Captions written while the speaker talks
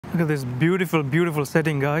Look at this beautiful, beautiful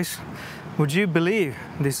setting, guys. Would you believe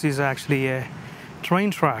this is actually a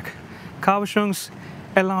train track? Kaohsiung's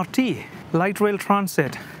LRT, light rail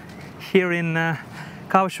transit, here in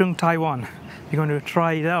Kaohsiung, Taiwan. We're going to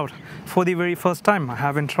try it out for the very first time. I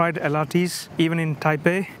haven't tried LRTs even in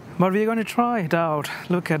Taipei, but we're going to try it out.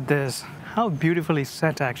 Look at this. How beautifully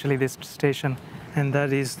set actually this station. And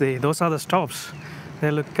that is those are the stops. They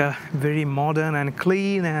look very modern and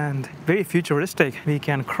clean and very futuristic. We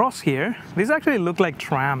can cross here. These actually look like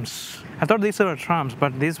trams. I thought these were trams,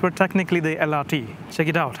 but these were technically the LRT. Check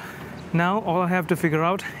it out. Now all I have to figure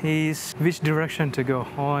out is which direction to go.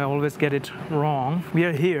 Oh, I always get it wrong. We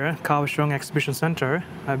are here, Kaohsiung Exhibition Center.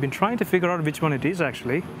 I've been trying to figure out which one it is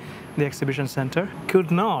actually, the exhibition center. Could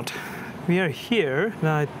not. We are here, and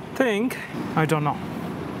I think, I don't know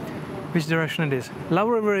which direction it is. Lao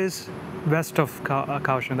River is west of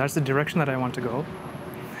Kaohsiung. That's the direction that I want to go.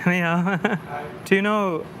 Yeah. Do you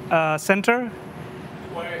know center?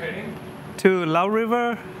 Where are you heading? To Lao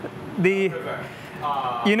River. The Lao River.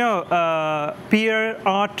 You know Pier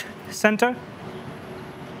Art Center?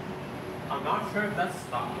 I'm not sure if that's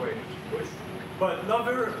that way. But Lao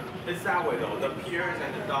River is that way though. The piers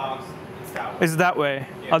and the docks, it's that way. It's that way.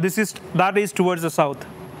 Yeah. That is towards the south.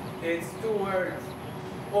 It's towards.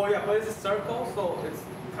 Oh yeah, but it's a circle, so it's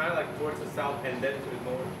kind of like towards the south and then to the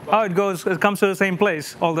north. But It comes to the same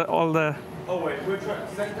place. All the. Oh wait, which one?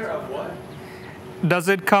 Center of what? Does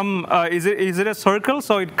it come? Is it a circle?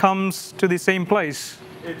 So it comes to the same place.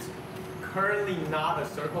 It's currently not a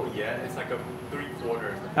circle yet. It's like a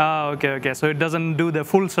 3/4. Oh, okay. So it doesn't do the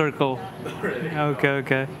full circle. Not really.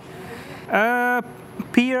 Okay.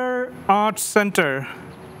 Pier Art Center,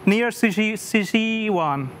 near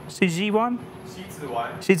Sijiwan. Sijiwan,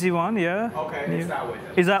 yeah. Okay, it's that way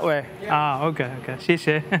then. Is that way? Yeah. Ah, okay. 谢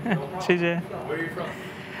谢. No problem. 谢谢. Where are you from?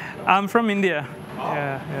 I'm from India. Oh,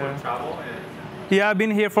 Yeah. for travel and. Yeah, I've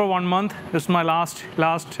been here for 1 month. This is my last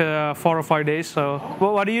 4 or 5 days. So,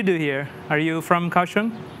 what do you do here? Are you from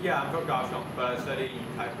Kaohsiung? Yeah, I'm from Kaohsiung, but I study in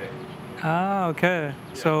Taipei. Ah, okay.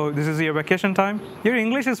 So this is your vacation time? Your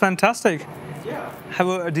English is fantastic. Yeah.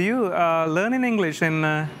 Do you learn in English in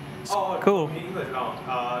school? In English, no.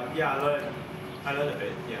 Yeah, I learned a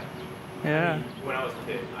bit, yeah. Yeah. I mean, when I was a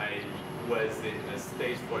kid, I was in the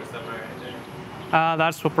States for summer and then.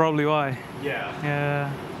 That's probably why. Yeah.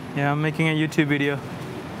 Yeah, I'm making a YouTube video.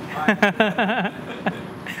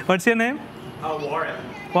 What's your name? Warren.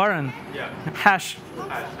 Warren. Yeah. Hash.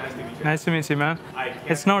 Nice to meet you. Nice to meet you, man. I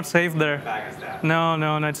can't It's not safe there. back as that. No,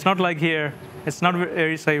 it's not like here. It's not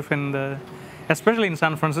very safe especially in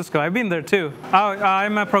San Francisco. I've been there too.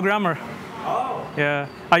 I'm a programmer. Oh. Yeah,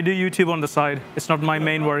 I do YouTube on the side. It's not my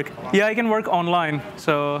main work. Yeah, I can work online.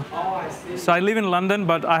 So, Oh, I see. so I live in London,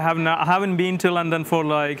 but I haven't been to London for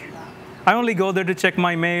I only go there to check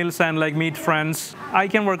my mails and meet friends. I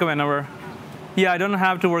can work whenever. Yeah, I don't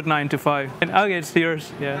have to work 9 to 5. Okay, it's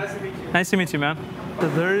yours. Yeah. Nice to meet you. Nice to meet you, man. So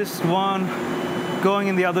there is one going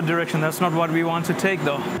in the other direction. That's not what we want to take,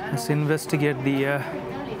 though. Let's investigate the. You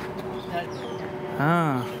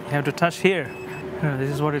have to touch here.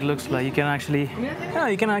 This is what it looks like. You can actually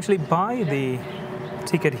buy the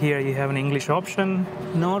ticket here. You have an English option.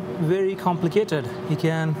 Not very complicated. You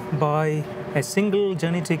can buy a single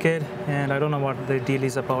journey ticket, and I don't know what the deal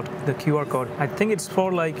is about the QR code. I think it's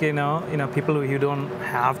for people who don't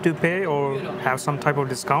have to pay or have some type of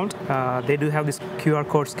discount. They do have these QR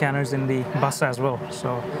code scanners in the bus as well,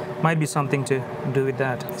 so might be something to do with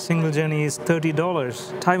that. Single journey is $30,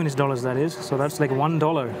 Taiwanese dollars that is, so that's like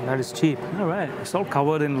 $1. That is cheap. All right, it's all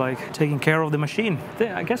covered in taking care of the machine.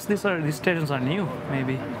 I guess these stations are new,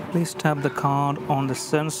 maybe. Please tap the card on the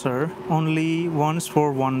sensor only once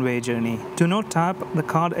for one-way journey. Do not tap the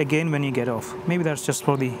card again when you get off. Maybe that's just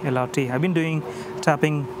for the LRT. I've been doing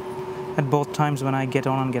tapping at both times when I get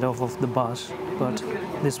on and get off of the bus, but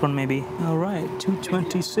this one maybe. All right,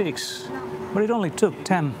 226, but it only took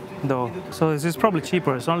 10 though, so this is probably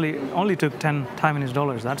cheaper. It's only took 10 Taiwanese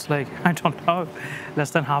dollars. That's I don't know,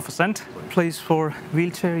 less than half a cent. Place for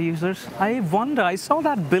wheelchair users. I wonder, I saw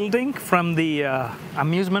that building from the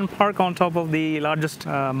amusement park on top of the largest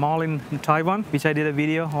mall in Taiwan, which I did a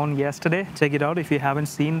video on yesterday. Check it out if you haven't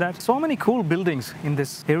seen that. So many cool buildings in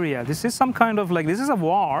this area. This is some kind of this is a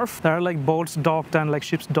wharf. There are boats docked and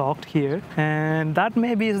ships docked here, and that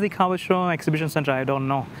maybe is the Kaohsiung Exhibition Center. I don't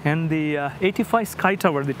know. And the 85 Sky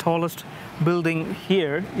Tower, the tallest building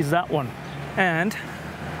here, is that one. And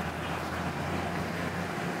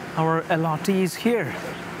our LRT is here.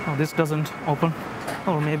 Oh, this doesn't open.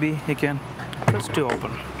 Or maybe it can. Let's do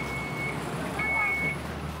open.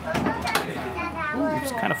 Ooh,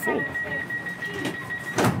 it's kind of full.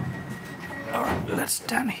 All right. Let's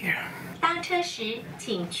stand here. 搭车时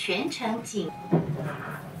请全程紧。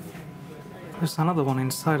 There's another one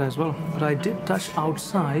inside as well, but I did touch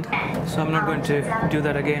outside, so I'm not going to do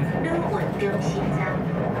that again.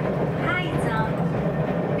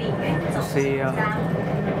 The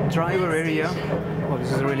driver area. Oh,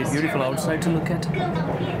 this is really beautiful outside to look at.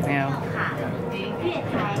 Yeah.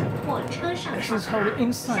 This is how the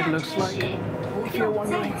inside looks like, if you're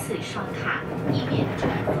wondering.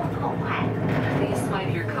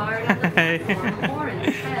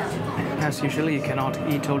 As usually, you cannot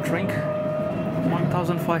eat or drink.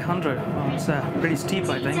 1,500. Oh, it's pretty steep,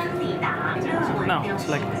 I think. No, it's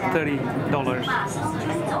like $30,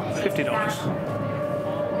 $50.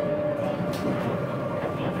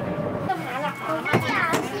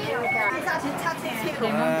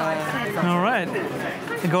 All right,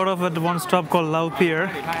 we got off at one stop called Lau Pier.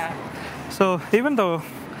 So even though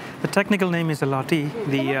the technical name is LRT,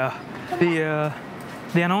 the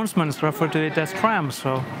announcements refer to it as tram,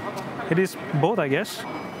 so it is both, I guess.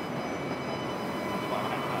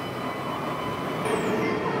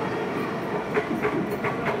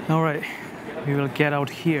 All right, we will get out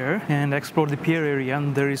here and explore the pier area,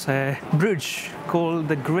 and there is a bridge called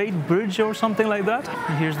the Great Bridge or something like that.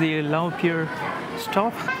 And here's the Lau Pier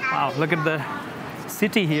stop. Wow, look at the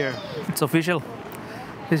city here. It's official.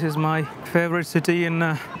 This is my favorite city in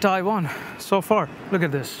Taiwan so far. Look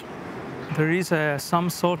at this. There is some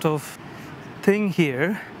sort of thing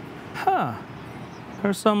here. Huh.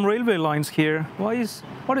 There's some railway lines here. What is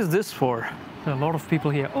this for? There are a lot of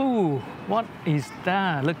people here. Oh, what is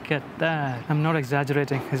that? Look at that. I'm not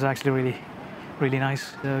exaggerating. It's actually really, really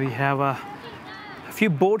nice. We have a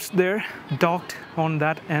few boats there docked on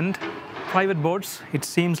that end. Private boats, it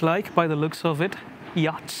seems like, by the looks of it.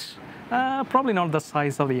 Yachts. Probably not the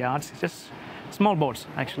size of the yachts. It's just small boats,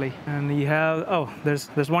 actually. And you have, oh,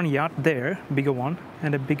 there's one yacht there, bigger one,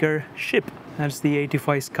 and a bigger ship. That's the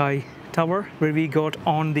 85 Sky Tower, where we got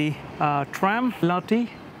on the tram, LRT.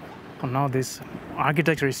 Oh, now this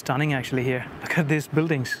architecture is stunning actually here. Look at these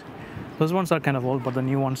buildings. Those ones are kind of old, but the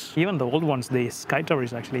new ones, even the old ones, the Sky Tower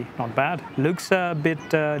is actually not bad. Looks a bit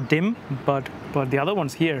dim, but the other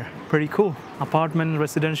ones here, pretty cool. Apartment,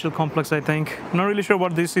 residential complex, I think. I'm not really sure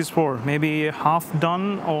what this is for. Maybe half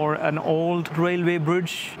done or an old railway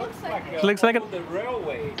bridge. Looks like a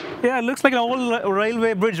railway. Yeah, it looks like an old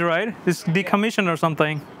railway bridge, right? It's decommissioned or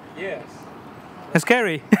something. Yes. It's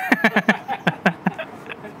scary.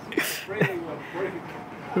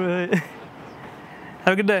 Right.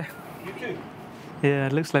 Have a good day. You too. Yeah,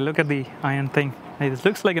 it looks like, look at the iron thing. It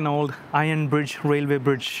looks like an old iron bridge, railway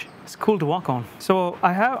bridge. It's cool to walk on. So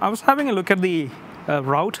I was having a look at the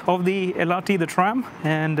route of the LRT, the tram,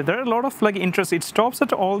 and there are a lot of like interest. It stops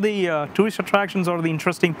at all the tourist attractions or the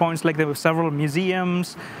interesting points, like there were several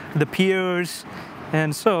museums, the piers,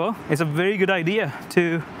 and so it's a very good idea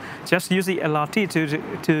to just use the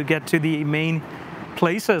LRT to get to the main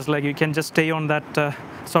places. Like you can just stay on that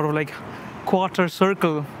sort of like quarter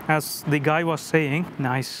circle, as the guy was saying.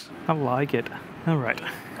 Nice, I like it. All right,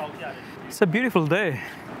 it's a beautiful day.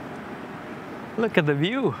 Look at the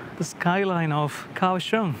view, the skyline of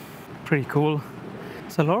Kaohsiung. Pretty cool.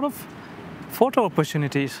 It's a lot of photo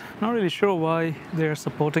opportunities. Not really sure why they're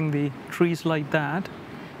supporting the trees like that.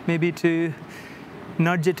 Maybe to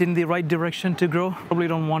nudge it in the right direction to grow. Probably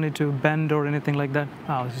don't want it to bend or anything like that.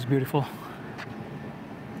 Wow, this is beautiful.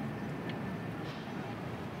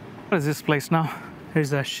 What is this place now?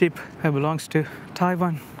 There's a ship that belongs to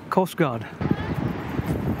Taiwan Coast Guard.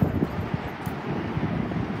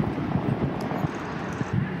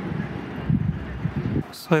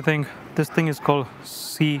 So I think this thing is called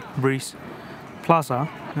Sea Breeze Plaza.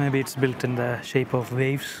 Maybe it's built in the shape of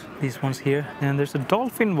waves, these ones here. And there's a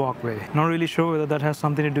dolphin walkway. Not really sure whether that has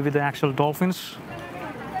something to do with the actual dolphins.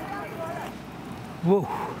 Whoa.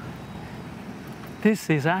 This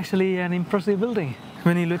is actually an impressive building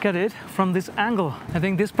when you look at it from this angle. I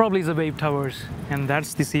think this probably is the Wave Towers, and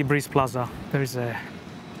that's the Sea Breeze Plaza. There is a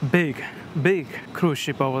big cruise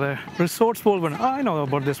ship over there. Resorts World. Oh, I know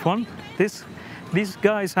about this one. These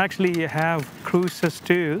guys actually have cruises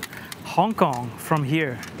to Hong Kong from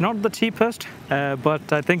here. Not the cheapest, but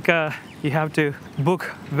I think you have to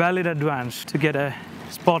book well in advance to get a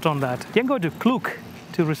spot on that. You can go to Klook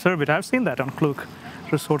to reserve it. I've seen that on Klook,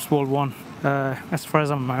 Resorts World 1. As far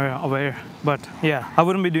as I'm aware. But yeah, I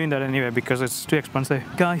wouldn't be doing that anyway because it's too expensive.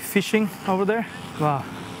 Guy fishing over there. Wow.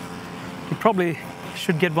 You probably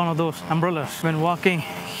should get one of those umbrellas. When walking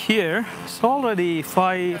here, it's already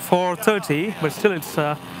 4:30, but still it's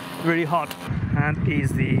very hot. And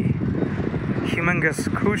is the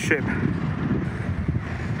humongous cruise ship.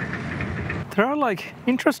 There are like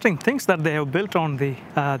interesting things that they have built on the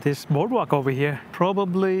this boardwalk over here.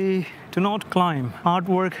 Probably do not climb.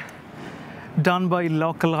 Artwork done by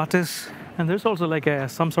local artists. And there's also like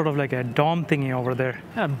some sort of like a dome thingy over there.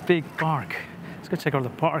 A big park. Let's go check out the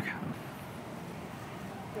park.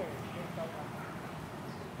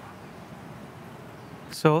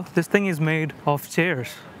 So this thing is made of chairs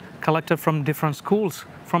collected from different schools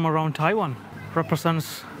from around Taiwan.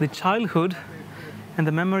 Represents the childhood and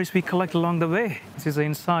the memories we collect along the way. This is the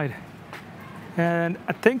inside. And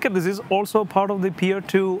I think this is also part of the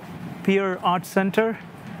peer-to-peer art center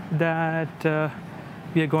that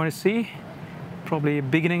we are going to see. Probably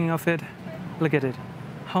beginning of it. Look at it.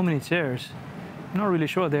 How many chairs? I'm not really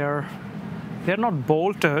sure. They're not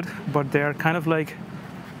bolted, but they're kind of like,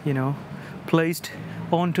 you know, placed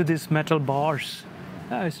onto these metal bars.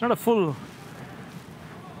 It's not a full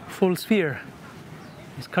sphere.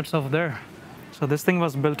 It cuts off there. So this thing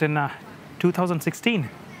was built in 2016.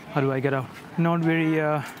 How do I get out? Not very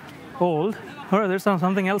old. Oh, there's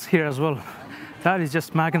something else here as well. That is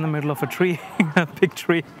just smack in the middle of a tree, a big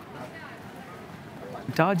tree.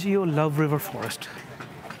 Dagio Love River Forest.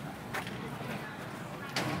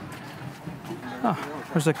 Ah,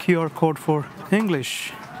 there's a QR code for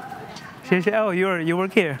English. Oh, you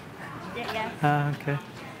work here? Yeah. Okay.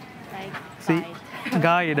 Like See,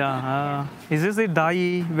 guide. Is this the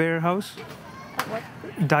Dai warehouse? what?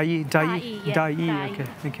 Dai. Yes, Dai.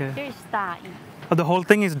 Okay. Here is Dai. Oh, the whole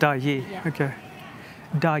thing is Dai. Yeah. Okay.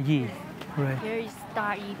 Dai. Right. Here is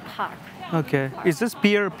Dai Park. Okay. Is this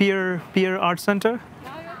peer art center?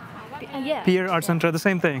 Yeah. Peer art center, the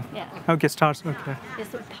same thing. Yeah. Okay, stars. Okay.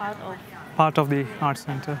 It's a Part of the art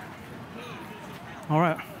center. All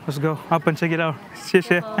right, let's go up and check it out. 谢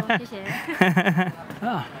谢.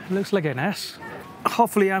 Ah, looks like an S.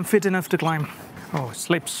 Hopefully I'm fit enough to climb. Oh, it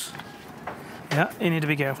slips. Yeah, you need to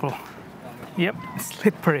be careful. Yep,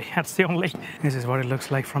 slippery. That's the only. This is what it looks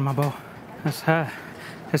like from above.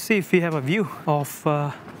 Let's see if we have a view of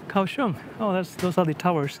Kaohsiung. Oh, those are the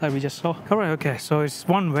towers that we just saw. All right, okay, so it's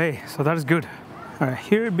one way, so that is good. All right,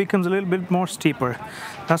 here it becomes a little bit more steeper.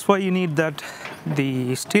 That's why you need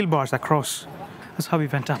the steel bars across. That's how we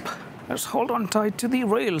went up. Let's hold on tight to the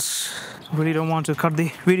rails. Really don't want to cut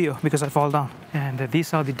the video because I fall down. And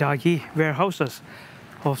these are the Dagi warehouses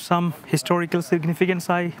of some historical significance,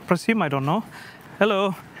 I presume. I don't know.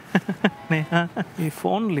 Hello. If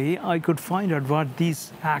only I could find out what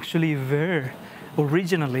these actually were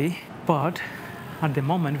originally, but at the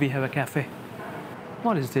moment we have a cafe.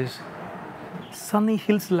 What is this? Sunny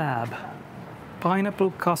Hills Lab.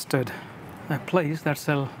 Pineapple custard. A place that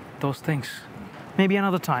sells those things. Maybe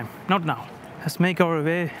another time, not now. Let's make our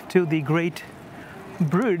way to the Great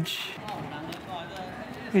Bridge.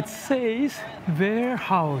 It says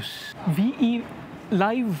warehouse. VE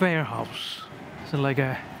Live Warehouse. So like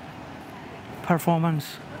a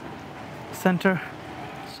performance center,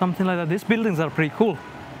 something like that. These buildings are pretty cool.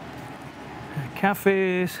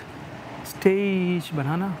 Cafes, stage,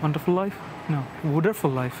 banana, wonderful life. No, wonderful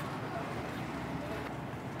life.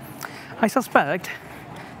 I suspect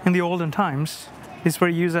in the olden times, these were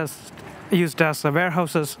used as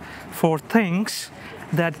warehouses for things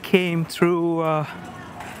that came through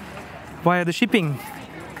via the shipping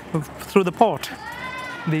through the port.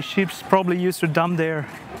 The ships probably used to dump their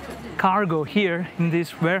cargo here in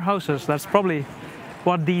these warehouses. That's probably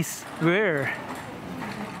what these were.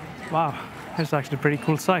 Wow, it's actually a pretty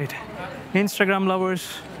cool site. Instagram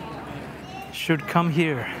lovers should come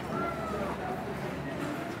here.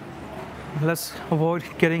 Let's avoid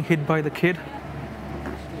getting hit by the kid.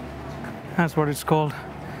 That's what it's called.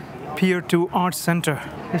 Pier 2 Art Center.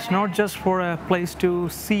 It's not just for a place to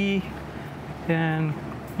see and,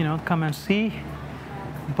 you know, come and see,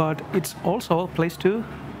 but it's also a place to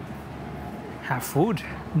have food.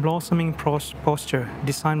 Blossoming posture,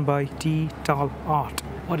 designed by T. Tal Art.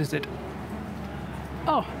 What is it?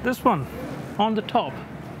 Oh, this one on the top.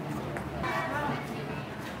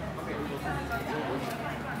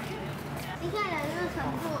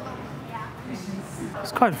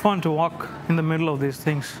 It's quite fun to walk in the middle of these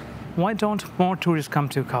things. Why don't more tourists come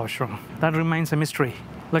to Kaohsiung? That remains a mystery.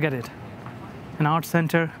 Look at it. An art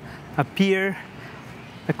center, a pier,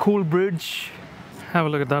 a cool bridge. Have a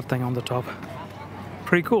look at that thing on the top.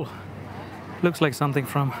 Pretty cool. Looks like something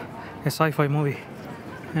from a sci-fi movie.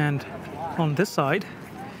 And on this side,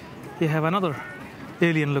 you have another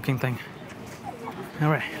alien-looking thing. All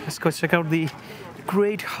right, let's go check out the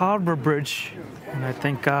Great Harbor Bridge. And I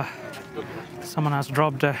think someone has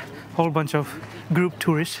dropped a whole bunch of group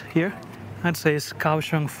tourists here. That says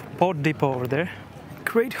Kaohsiung Port Depot over there.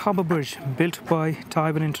 Great Harbor Bridge, built by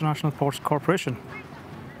Taiwan International Ports Corporation.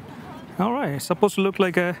 All right, it's supposed to look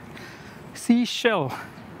like a seashell.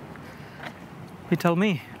 You tell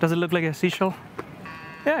me, does it look like a seashell?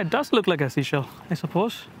 Yeah, it does look like a seashell, I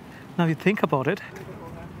suppose. Now you think about it.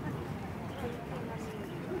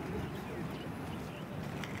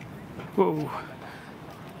 Whoa,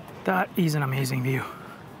 that is an amazing view.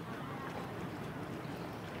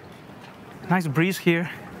 Nice breeze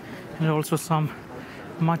here, and also some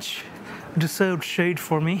much deserved shade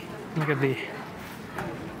for me. Look at the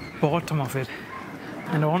bottom of it.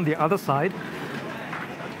 And on the other side,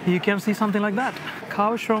 you can see something like that.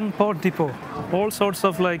 Kaohsiung Port Depot. All sorts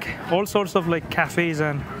of like cafes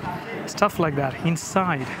and stuff like that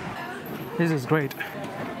inside. This is great.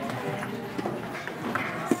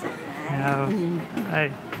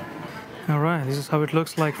 Hey. All right, this is how it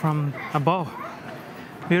looks like from above.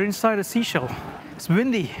 We're inside a seashell. It's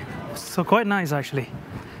windy, so quite nice actually.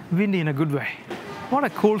 Windy in a good way. What a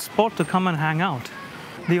cool spot to come and hang out.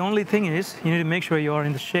 The only thing is, you need to make sure you are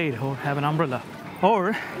in the shade or have an umbrella.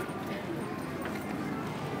 Or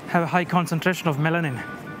have a high concentration of melanin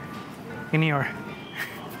in your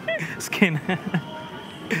skin.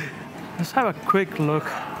 Let's have a quick look.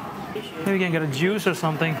 Maybe we can get a juice or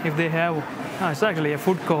something if they have. Oh, it's actually a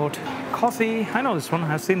food court. Coffee, I know this one.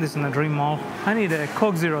 I've seen this in the Dream Mall. I need a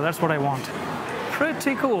Coke Zero, that's what I want.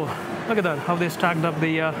 Pretty cool. Look at that, how they stacked up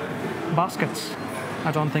the baskets.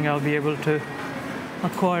 I don't think I'll be able to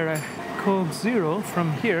acquire a Coke Zero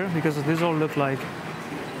from here because these all look like,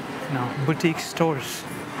 you know, boutique stores.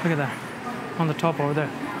 Look at that, on the top over there.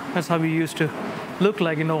 That's how we used to look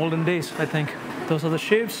like in the olden days, I think. Those are the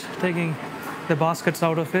ships taking the baskets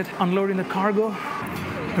out of it, unloading the cargo.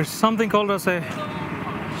 There's something called as a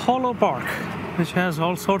Hollow Park, which has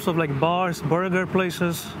all sorts of like bars, burger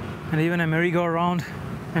places, and even a merry-go-round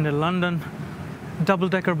and a London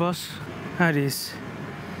double-decker bus. That is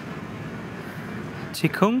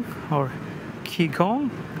Qigong or Qigong,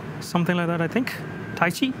 something like that, I think. Tai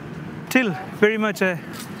Chi. Still very much an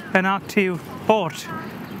active port.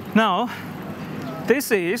 Now,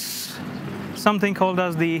 this is something called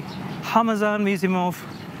as the Hamazan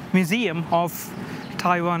Museum of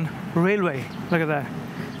Taiwan Railway. Look at that.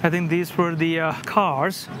 I think these were the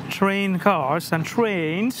train cars and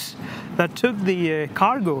trains that took the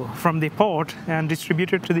cargo from the port and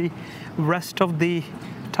distributed to the rest of the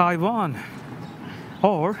Taiwan,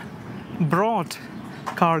 or brought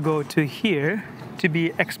cargo to here to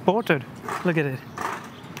be exported. Look at it.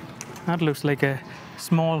 That looks like a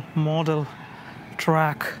small model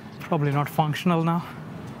track, probably not functional now.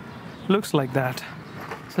 Looks like that.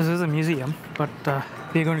 So this is a museum, but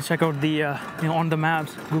we're going to check out the, on the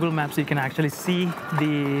maps, Google Maps, you can actually see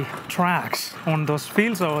the tracks on those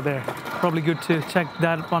fields over there. Probably good to check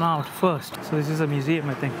that one out first. So this is a museum,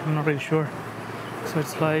 I think. I'm not really sure. So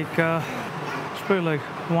it's like, it's probably like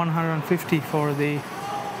 150 for the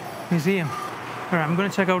museum. All right, I'm going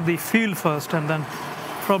to check out the field first and then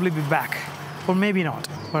probably be back. Or maybe not.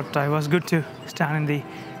 But it was good to stand in the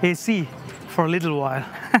AC for a little while.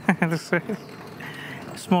 This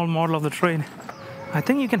small model of the train. I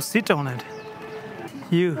think you can sit on it.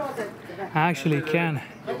 You actually can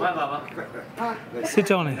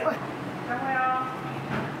sit on it.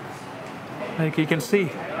 Like you can see.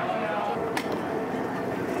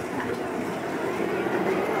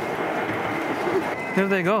 There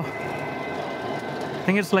they go. I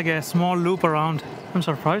think it's like a small loop around. I'm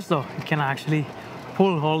surprised though, it can actually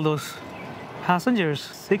pull all those passengers.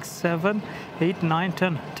 6, 7, 8, 9,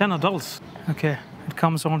 10. 10 adults. Okay, it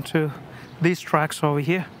comes onto these tracks over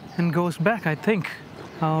here and goes back, I think.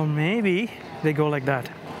 Or maybe they go like that.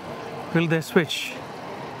 Will they switch?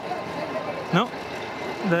 No,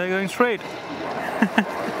 they're going straight.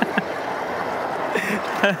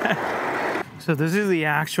 So this is the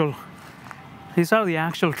actual, these are the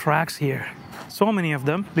actual tracks here. So many of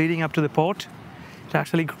them leading up to the port. It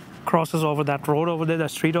actually crosses over that road over there,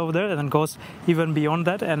 that street over there, and then goes even beyond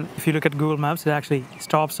that. And if you look at Google Maps, it actually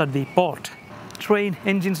stops at the port. Train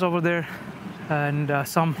engines over there, and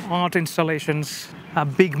some art installations, a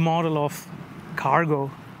big model of cargo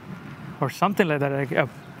or something like that, like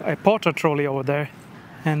a porter trolley over there,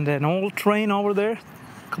 and an old train over there,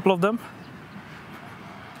 a couple of them.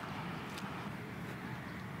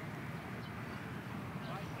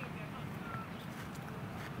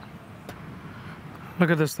 Look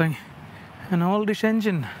at this thing, an oldish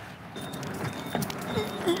engine.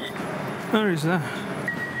 Where is that?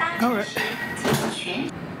 All right.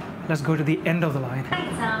 Let's go to the end of the line.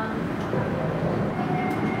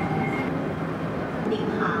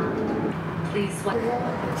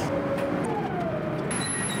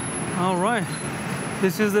 All right.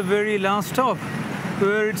 This is the very last stop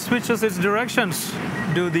where it switches its directions.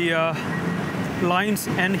 do the lines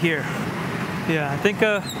end here. Yeah, I think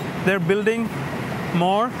they're building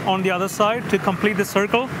more on the other side to complete the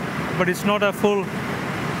circle, but it's not a full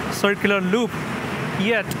circular loop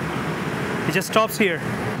yet. It just stops here.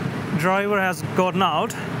 Driver has gotten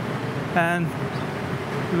out and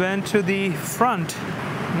went to the front.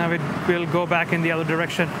 Now it will go back in the other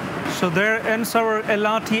direction. So there ends our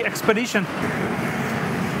LRT expedition.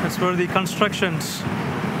 That's where the constructions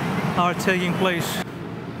are taking place.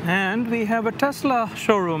 And we have a Tesla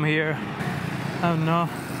showroom here. I have no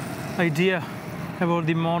idea about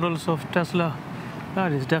the models of Tesla.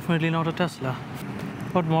 That is definitely not a Tesla.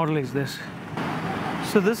 What model is this?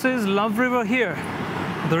 So this is Love River here.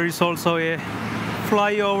 There is also a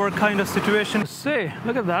flyover kind of situation. Say,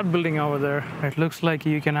 look at that building over there. It looks like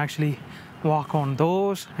you can actually walk on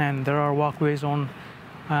those, and there are walkways on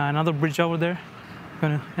another bridge over there. I'm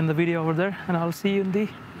going to end the video over there, and I'll see you in the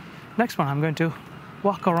next one. I'm going to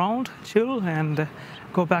walk around, chill, and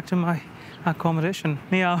go back to my accommodation.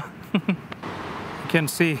 Meow. You can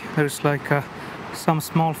see there's like some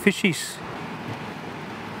small fishies.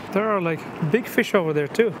 There are like big fish over there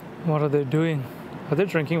too. What are they doing? Are they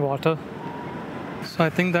drinking water? So I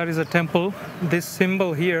think that is a temple. This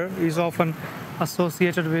symbol here is often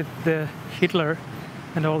associated with the Hitler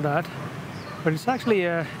and all that, but it's actually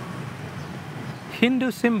a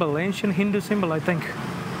Hindu symbol, ancient Hindu symbol, I think.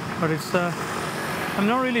 But it's I'm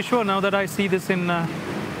not really sure now that I see this in a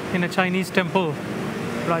Chinese temple.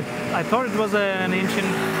 Right? I thought it was an ancient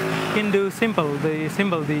Hindu symbol,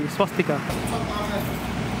 the swastika.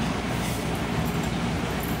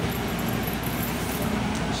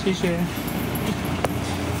 Xie xie.